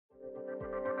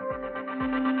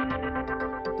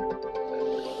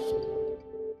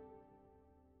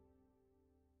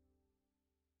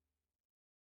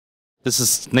This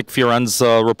is Nick Fiorenz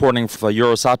reporting for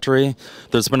Eurosatory.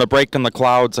 There's been a break in the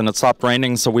clouds and it stopped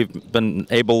raining, so we've been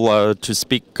able to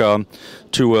speak to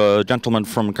a gentleman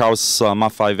from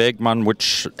Krauss-Maffei Wegmann,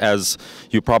 which, as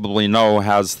you probably know,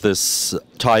 has this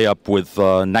tie-up with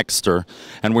Nexter.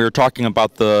 And we were talking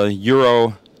about the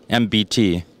Euro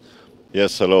EMBT.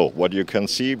 Yes, hello. What you can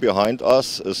see behind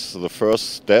us is the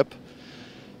first step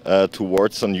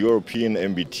towards an European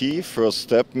EMBT. First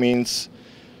step means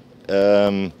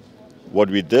what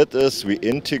we did is we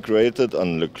integrated a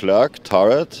Leclerc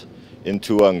turret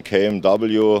into a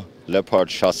KMW Leopard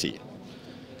chassis.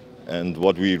 And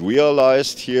what we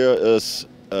realized here is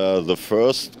the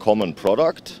first common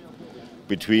product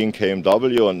between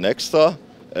KMW and Nexter,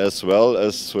 as well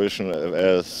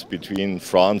as between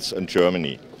France and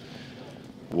Germany.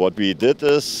 What we did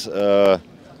is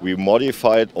we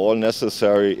modified all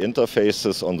necessary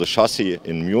interfaces on the chassis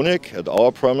in Munich at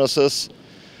our premises.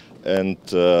 And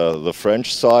the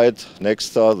French side,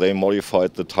 Nexter, they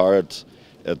modified the turret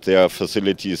at their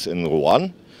facilities in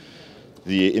Rouen.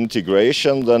 The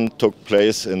integration then took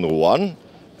place in Rouen.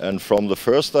 And from the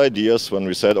first ideas, when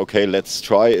we said, okay, let's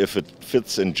try if it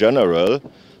fits in general,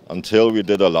 until we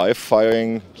did a live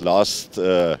firing last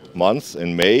month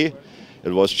in May, it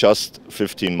was just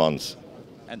 15 months.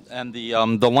 And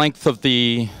the length of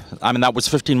the, I mean, that was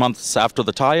 15 months after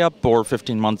the tie-up, or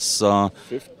 15 months?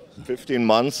 15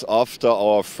 months after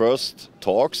our first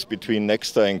talks between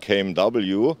Nexter and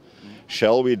KMW.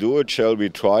 Shall we do it? Shall we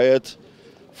try it?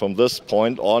 From this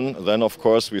point on, then of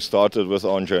course we started with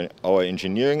our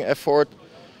engineering effort,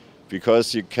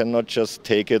 because you cannot just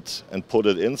take it and put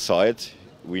it inside.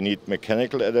 We need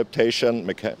mechanical adaptation,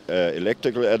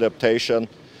 electrical adaptation,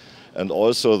 and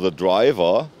also the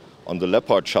driver on the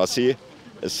Leopard chassis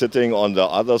is sitting on the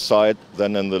other side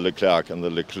than in the Leclerc. And the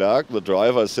Leclerc, the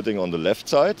driver is sitting on the left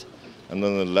side, and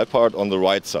then the Leopard on the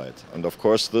right side. And of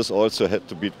course this also had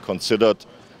to be considered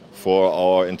for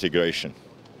our integration.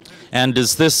 And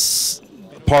is this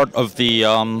part of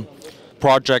the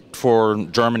project for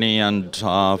Germany and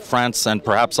France and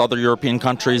perhaps other European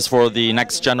countries for the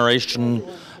next generation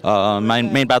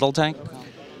main battle tank?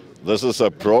 This is a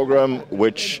program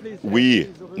which we,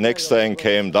 Nexter and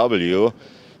KMW,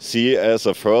 see as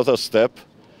a further step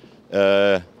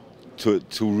to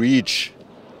reach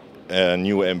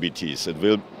new MBTs. It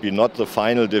will be not the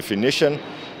final definition.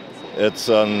 It's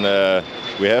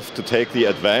we have to take the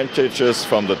advantages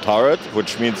from the turret,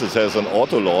 which means it has an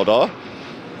autoloader,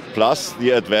 plus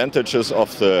the advantages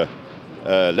of the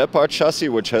Leopard chassis,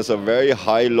 which has a very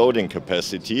high loading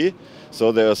capacity.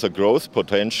 So there's a growth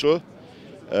potential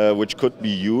which could be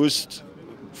used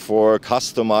for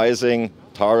customizing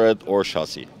turret or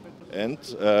chassis. And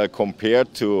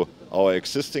compared to our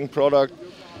existing product,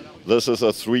 this is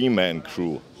a three-man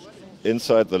crew.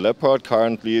 Inside the Leopard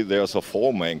currently there's a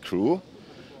four-man crew,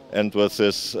 and with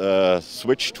this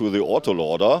switch to the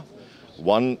autoloader,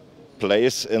 one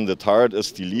place in the turret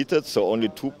is deleted, so only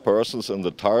two persons in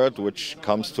the turret, which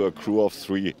comes to a crew of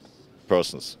 3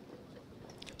 persons.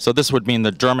 So this would mean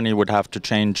that Germany would have to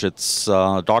change its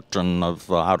doctrine of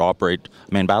how to operate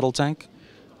a main battle tank?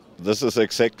 This is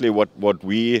exactly what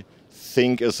we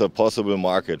think is a possible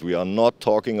market. We are not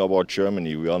talking about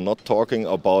Germany. We are not talking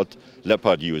about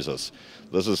Leopard users.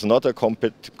 This is not a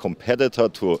competitor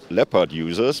to Leopard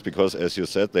users, because, as you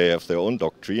said, they have their own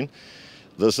doctrine.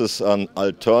 This is an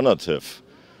alternative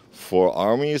for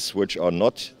armies which are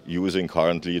not using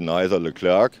currently neither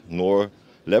Leclerc nor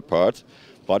Leopard,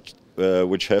 but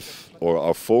which have or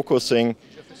are focusing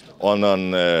on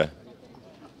a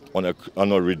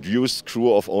reduced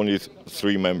crew of only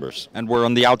 3 members. And we're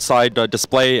on the outside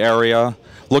display area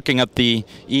looking at the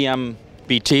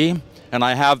EMBT, and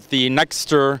I have the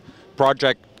Nexter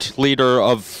project leader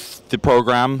of the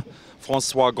program,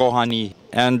 François Gohani.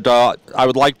 And I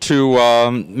would like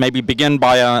to maybe begin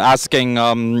by asking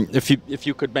if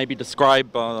you could maybe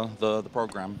describe the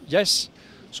program. Yes.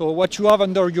 So what you have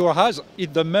under your eyes is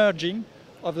the merging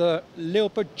of the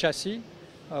Leopard chassis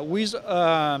with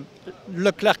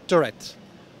Leclerc turret.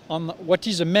 What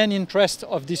is the main interest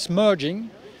of this merging?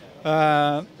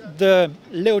 The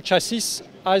Leo chassis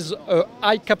has a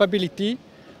high capability.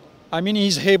 I mean,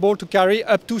 he's able to carry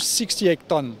up to 68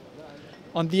 tons.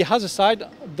 On the other side,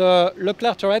 the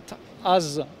Leclerc turret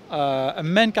has a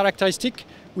main characteristic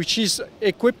which is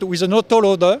equipped with an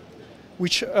autoloader,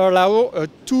 which allow a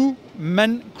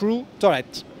 2-man crew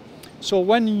turret. So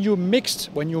when you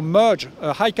merge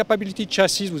a high capability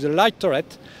chassis with a light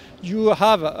turret, you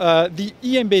have the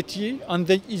EMBT, and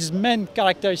its main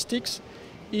characteristics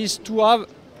is to have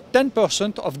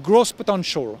 10% of gross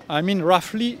potential. I mean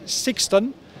roughly 6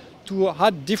 tons, to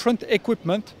add different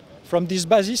equipment From this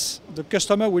basis, the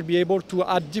customer will be able to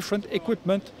add different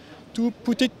equipment to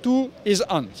put it to his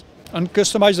hands and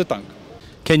customize the tank.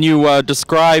 Can you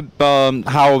describe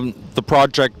how the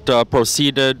project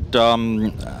proceeded,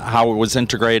 how it was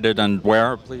integrated, and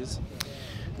where, please?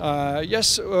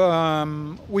 Yes,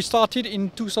 we started in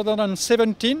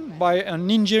 2017 by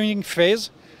an engineering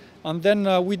phase, and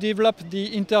then we developed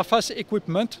the interface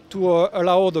equipment to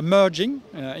allow the merging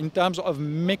in terms of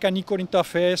mechanical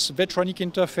interface, vetronic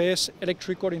interface,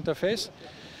 electrical interface.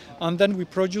 And then we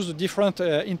produce the different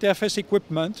interface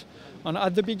equipment. And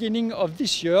at the beginning of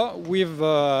this year, we've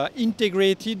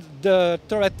integrated the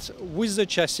turret with the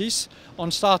chassis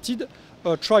and started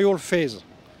a trial phase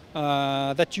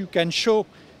that you can show,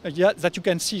 that you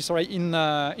can see, sorry, in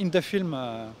the film.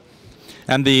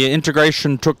 And the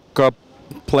integration took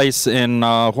place in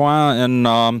Rouen, in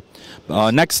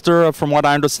Nexter, from what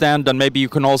I understand, and maybe you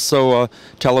can also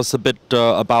tell us a bit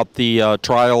about the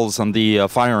trials and the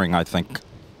firing, I think.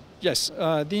 Yes,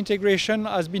 the integration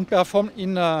has been performed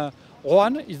in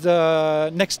Rouen, is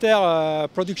the Nexter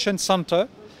production center,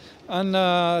 and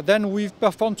then we've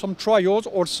performed some trials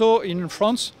also in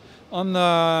France and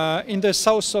in the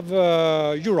south of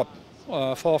Europe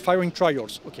for firing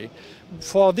trials. Okay,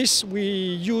 for this we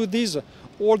use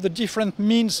all the different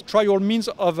trial means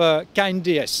of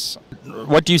KNDS.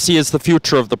 What do you see as the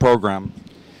future of the program?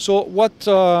 So what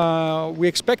we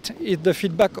expect is the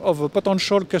feedback of a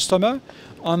potential customer,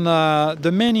 and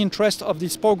the main interest of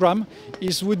this program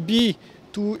would be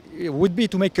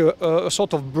to make a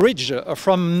sort of bridge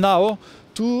from now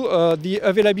to the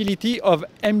availability of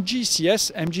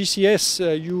MGCS. MGCS,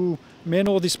 you may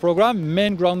know this program,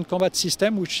 Main Ground Combat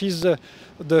System, which is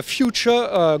the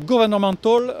future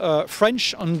governmental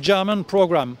French and German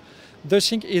program. The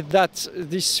thing is that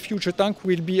this future tank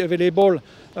will be available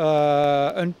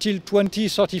until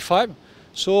 2035.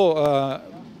 So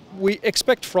we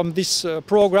expect from this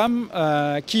program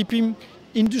keeping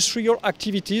industrial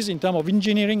activities in terms of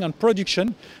engineering and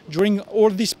production during all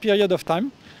this period of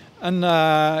time, and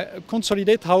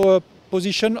consolidate our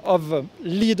position of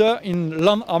leader in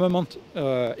land armament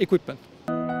equipment.